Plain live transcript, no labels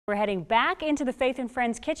We're heading back into the Faith and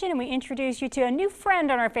Friends kitchen, and we introduce you to a new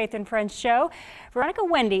friend on our Faith and Friends show. Veronica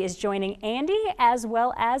Wendy is joining Andy as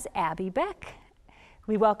well as Abby Beck.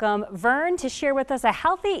 We welcome Vern to share with us a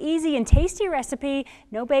healthy, easy, and tasty recipe,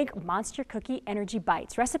 no-bake monster cookie energy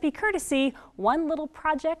bites. Recipe courtesy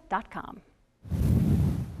onelittleproject.com.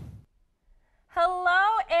 Hello,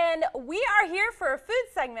 and we are here for a food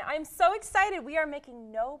segment. I'm so excited. We are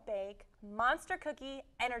making no-bake monster cookie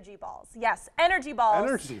energy balls. Yes, energy balls.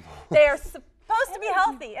 Energy balls. They are supposed to be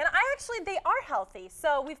healthy, and they are healthy.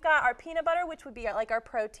 So we've got our peanut butter, which would be like our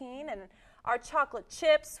protein, and our chocolate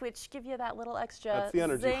chips, which give you that little extra That's the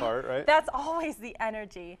energy zing. part, right? That's always the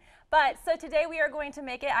energy. But so today we are going to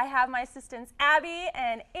make it. I have my assistants Abby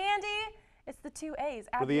and Andy. It's the two A's.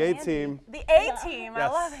 For Abby the and A-team. Andy. The A-team. Yes.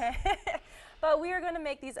 I love it. But we are going to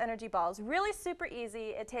make these energy balls. Really super easy.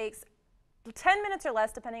 It takes 10 minutes or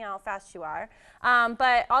less, depending on how fast you are.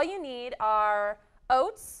 But all you need are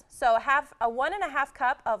oats, so a 1.5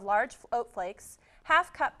 cup of large oat flakes,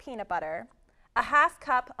 1/2 cup peanut butter, a 1/2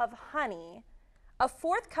 cup of honey, a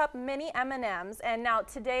 1/4 cup mini M&Ms, and now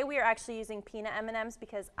today we are actually using peanut M&Ms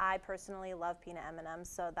because I personally love peanut M&Ms,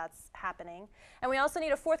 so that's happening. And we also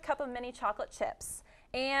need a 1/4 cup of mini chocolate chips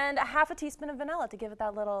and a 1/2 teaspoon of vanilla to give it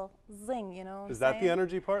that little zing, you know what I'm Is that saying? the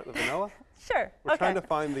energy part, the vanilla? Sure. We're okay. trying to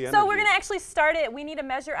find the energy. So we're going to actually start it. We need to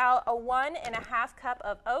measure out a 1.5 cup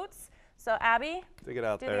of oats. So Abby, Dig it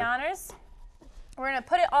out do there. the honors. We're going to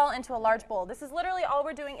put it all into a large bowl. This is literally all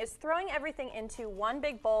we're doing is throwing everything into one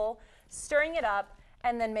big bowl, stirring it up,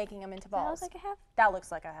 and then making them into balls. That looks like a half? That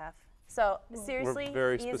looks like a half. So seriously,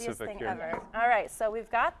 very easiest specific thing here. ever. All right, so we've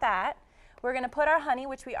got that. We're going to put our honey,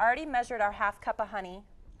 which we already measured our 1/2 cup of honey.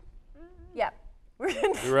 Yep.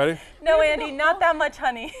 You ready? No, Andy, not that much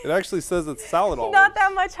honey. It actually says it's salad olives. Not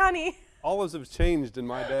that much honey. Olives have changed in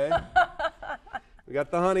my day. We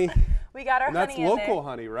got the honey. We got our And honey that's in there. local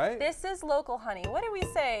honey, right? This is local honey. What did we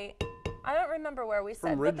say? I don't remember where we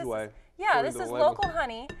said. From but this Ridgeway. is- Yeah, according this to the is label. local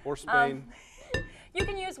honey. Or Spain. You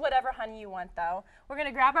can use whatever honey you want, though. We're going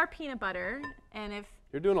to grab our peanut butter, and if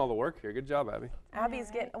You're doing all the work here. Good job, Abby.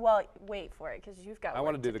 Abby's getting, well, wait for it, because you've got I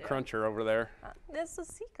want to do the cruncher over there. This is a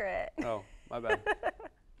secret. Oh, my bad.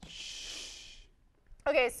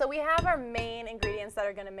 Okay, so we have our main ingredients that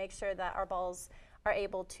are going to make sure that our balls are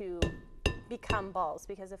able to become balls,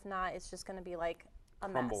 because if not, it's just going to be like a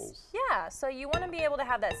mess. Crumbles. Yeah, so you want to be able to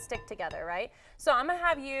have that stick together, right? So I'm going to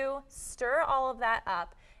have you stir all of that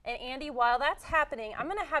up. And Andy, while that's happening, I'm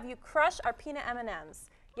going to have you crush our peanut M&Ms.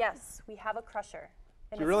 Yes, we have a crusher.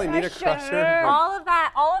 Do you really need a crusher? All of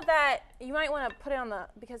that, you might want to put it on the,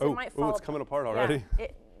 because it might fall it's apart. coming apart Yeah, already.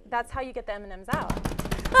 that's how you get the M&Ms out.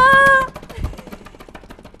 Ah!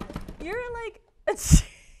 You're like,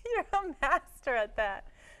 you're a master at that.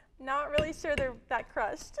 Not really sure they're that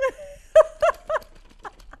crushed.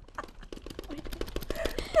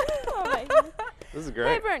 Oh my goodness. This is Hey,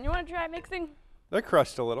 great. Vern, you want to try mixing? They're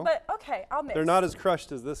crushed a little. But okay, I'll mix. They're not as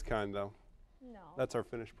crushed as this kind, though. No. That's our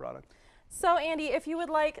finished product. So Andy, if you would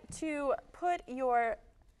like to put your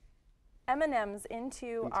M&Ms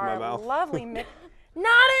into my our mouth. lovely mix.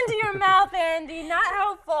 Not into your mouth, Andy. Not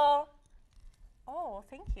helpful. Oh,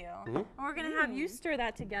 thank you. And we're gonna have you stir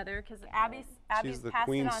that together because Abby's She's the passed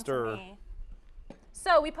queen it on stirrer. to me.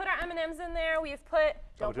 So we put our M&Ms in there. We've put.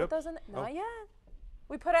 Don't Chocolate put those chips? in there. Oh. Not yet.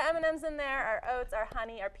 We put our M&Ms in there, our oats, our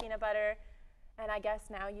honey, our peanut butter, and I guess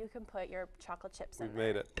now you can put your chocolate chips in We've there.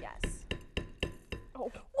 made it. Yes.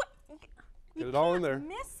 Oh, what? Get it all in there.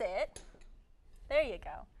 Miss it. There you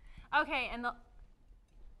go. Okay, and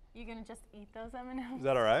you gonna just eat those M&Ms? Is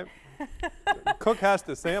that all right? The cook has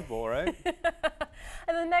to sample, right?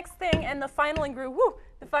 And the next thing, and the final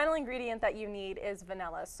ingredient that you need is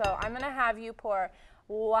vanilla. So I'm gonna have you pour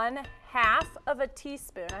 1/2 of a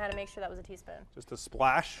teaspoon. I had to make sure that was a teaspoon. Just a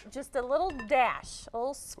splash. Just a little dash, a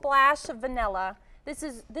little splash of vanilla. This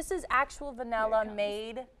is actual vanilla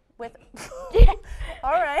made with.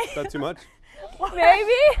 All right. Is that too much?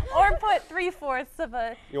 Maybe. Or put 3/4 of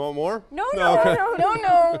a. You want more? No, okay.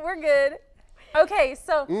 no, we're good. Okay,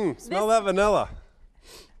 so. Smell that vanilla.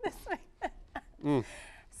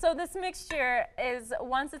 So this mixture is,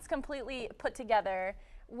 once it's completely put together,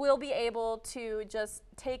 we'll be able to just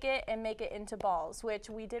take it and make it into balls, which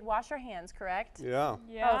we did wash our hands, correct? Yeah.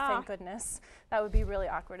 Oh, thank goodness. That would be really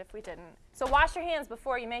awkward if we didn't. So wash your hands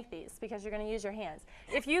before you make these because you're going to use your hands.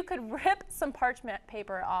 If you could rip some parchment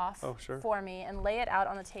paper off for me and lay it out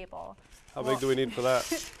on the table. How big do we need for that?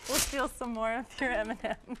 We'll steal some more of your M&Ms.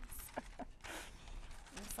 Move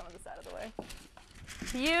some of this out of the way.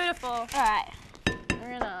 Beautiful. All right.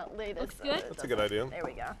 We're gonna lay this. Looks good. That's a good idea. There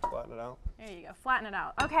we go. Flatten it out. There you go. Flatten it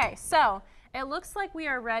out. Okay, so it looks like we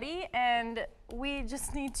are ready, and we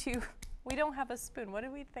just need to. We don't have a spoon. What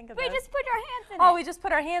do we think of We this? just put our hands in it. Oh, we just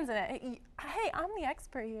put our hands in it. Hey, I'm the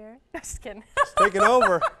expert here. Just kidding. It's taking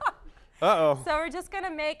over. Uh-oh. So we're just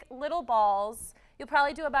gonna make little balls. You'll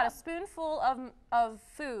probably do about a spoonful of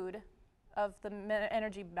food, of the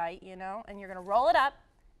energy bite, you know, and you're gonna roll it up,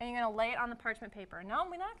 and you're gonna lay it on the parchment paper. No,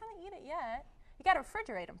 we're not gonna eat it yet. You gotta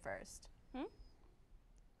refrigerate them first.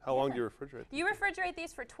 How long do you refrigerate? You refrigerate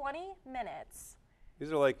these for 20 minutes.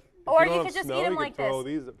 These are like, if Or you don't you have could just snow, eat 'em you like could throw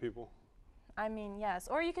this. these at people. I mean, yes.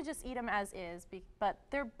 Or you could just eat them as is, but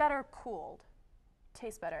they're better cooled.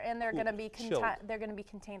 Taste better, and they're Cool. gonna be Chilled. they're gonna be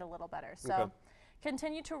contained a little better. So Okay.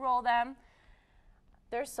 continue to roll them.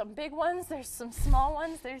 There's some big ones. There's some small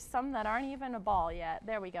ones. There's some that aren't even a ball yet.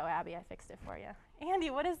 There we go, Abby. I fixed it for you. Andy,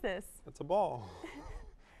 what is this? It's a ball.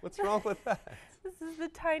 What's wrong with that? This is the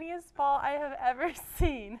tiniest ball I have ever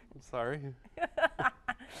seen. I'm sorry.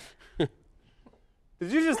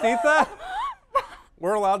 Did you just eat that?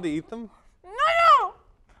 We're allowed to eat them? No!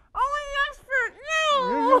 Only the expert!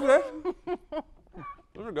 No!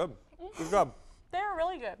 Those are good. Good job. They're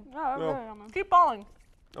really good. Yeah. Keep balling.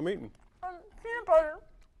 I'm eating. Peanut butter.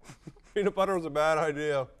 Peanut butter was a bad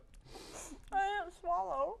idea. I didn't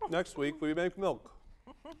swallow. Next week, we make milk.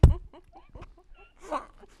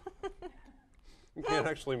 You can't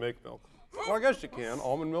actually make milk. Well, I guess you can.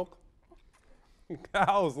 Almond milk.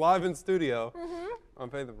 Cows live in studio on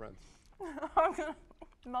Faith and Friends. I'm gonna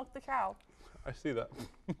milk the cow. I see that.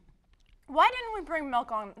 Why didn't we bring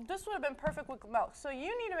milk on? This would have been perfect with milk. So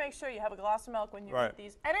you need to make sure you have a glass of milk when you Right. eat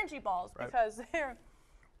these energy balls Right. because they're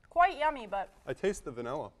quite yummy. But I taste the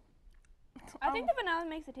vanilla. I think the vanilla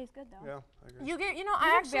makes it taste good though. Yeah, I agree. you get, I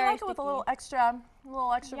They're actually very like it with a sticky.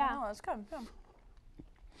 little extra Yeah. vanilla. It's good. Yeah.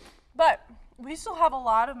 But we still have a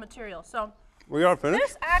lot of material. So We are finished?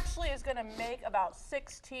 this actually is going to make about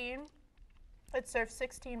 16. It serves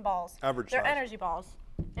 16 balls. Average They're size. energy balls.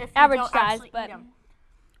 If you Average don't size, actually eat but 'em.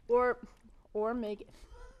 Or make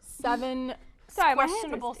 7 Sorry, my hands are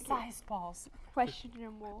questionable sticky. sized balls.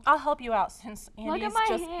 Questionable. I'll help you out since Andy's at my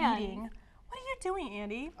just hand. eating. What are you doing,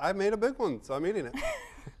 Andy? I made a big one, so I'm eating it.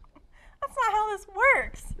 That's not how this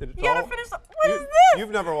works. It's You gotta all- finish. What is you- this?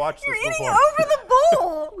 You've never watched You're this eating before. over the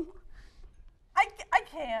bowl. I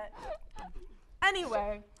can't.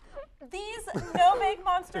 Anyway, these No Bake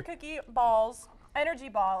Monster Cookie balls, energy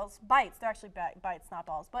balls, bites. They're actually bites, not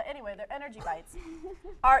balls. But anyway, they're energy bites.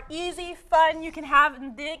 Are easy, fun. You can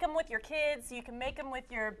make them with your kids. You can make them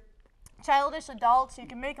with your childish adults. You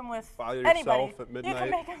can make them with By anybody. yourself at You midnight can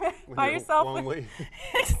make them when by you're yourself. lonely.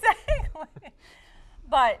 Exactly.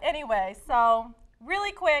 But anyway, so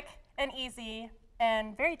really quick and easy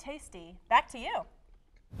and very tasty. Back to you.